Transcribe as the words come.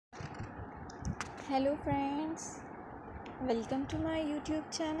Hello friends, welcome to my YouTube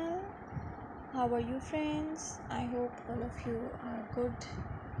channel. How are you friends? I hope all of you are good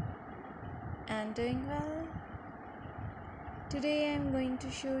and doing well. Today I am going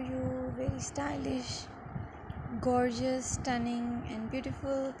to show you very stylish, gorgeous, stunning and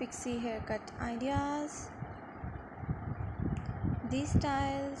beautiful pixie haircut ideas. These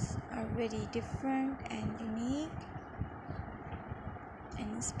styles are very different and unique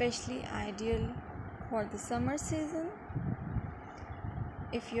and especially ideal for the summer season.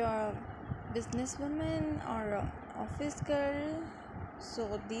 If you are a businesswoman or an office girl,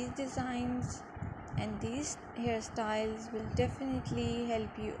 so these designs and these hairstyles will definitely help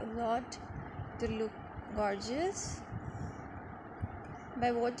you a lot to look gorgeous.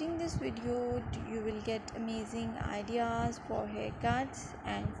 By watching this video, you will get amazing ideas for haircuts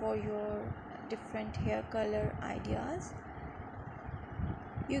and for your different hair color ideas.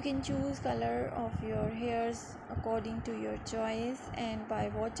 You can choose color of your hairs according to your choice, and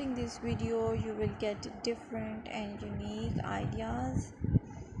by watching this video you will get different and unique ideas.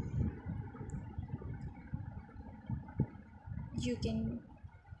 You can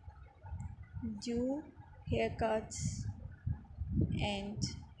do haircuts and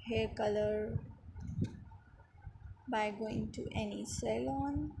hair color by going to any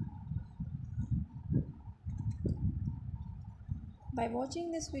salon. By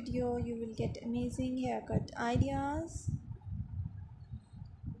watching this video you will get amazing haircut ideas.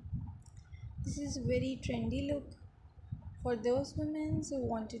 This is a very trendy look for those women who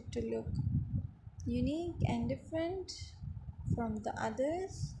wanted to look unique and different from the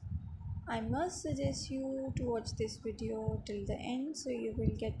others. I must suggest you to watch this video till the end so you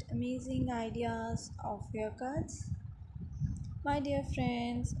will get amazing ideas of haircuts. My dear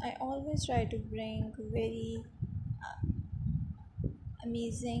friends, I always try to bring very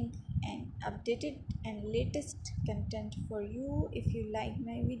amazing and updated and latest content for you. If you like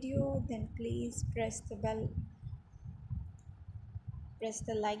my video, then please press the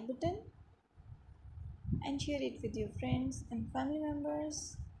like button and share it with your friends and family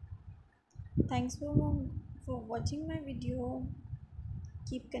members. Thanks for watching my video.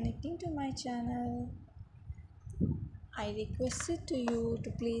 Keep connecting to my channel. I requested to you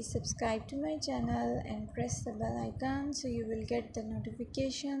to please subscribe to my channel and press the bell icon so you will get the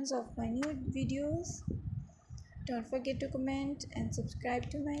notifications of my new videos. Don't forget to comment and subscribe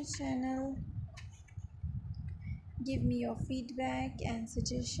to my channel. Give me your feedback and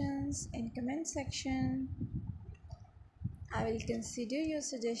suggestions in comment section. I will consider your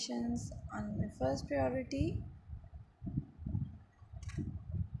suggestions on my first priority.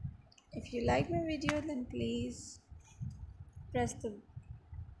 If you like my video, then please press the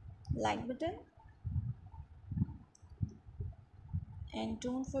like button and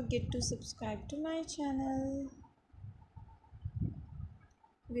don't forget to subscribe to my channel.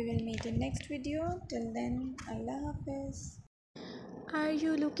 We will meet in next video. Till then, Allah Hafiz. Are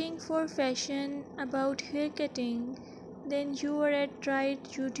you looking for fashion about hair cutting? Then you are at right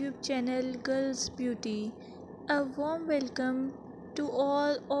YouTube channel Girls Beauty. A warm welcome to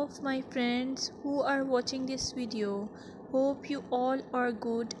all of my friends who are watching this video. Hope you all are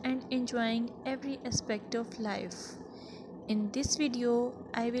good and enjoying every aspect of life. In this video,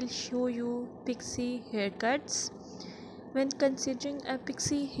 I will show you pixie haircuts. When considering a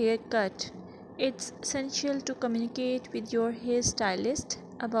pixie haircut, it's essential to communicate with your hairstylist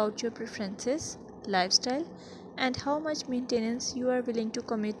about your preferences, lifestyle, and how much maintenance you are willing to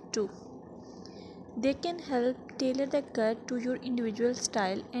commit to. They can help tailor the cut to your individual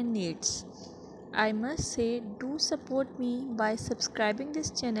style and needs. I must say, do support me by subscribing this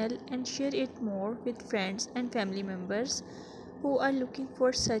channel and share it more with friends and family members who are looking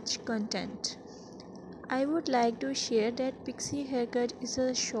for such content. I would like to share that pixie haircut is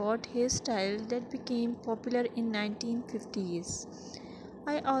a short hairstyle that became popular in 1950s.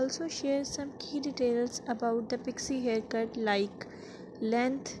 I also share some key details about the pixie haircut like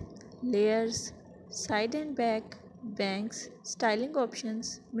length, layers, side and back, bangs, styling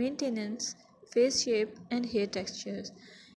options, maintenance, face shape and hair textures.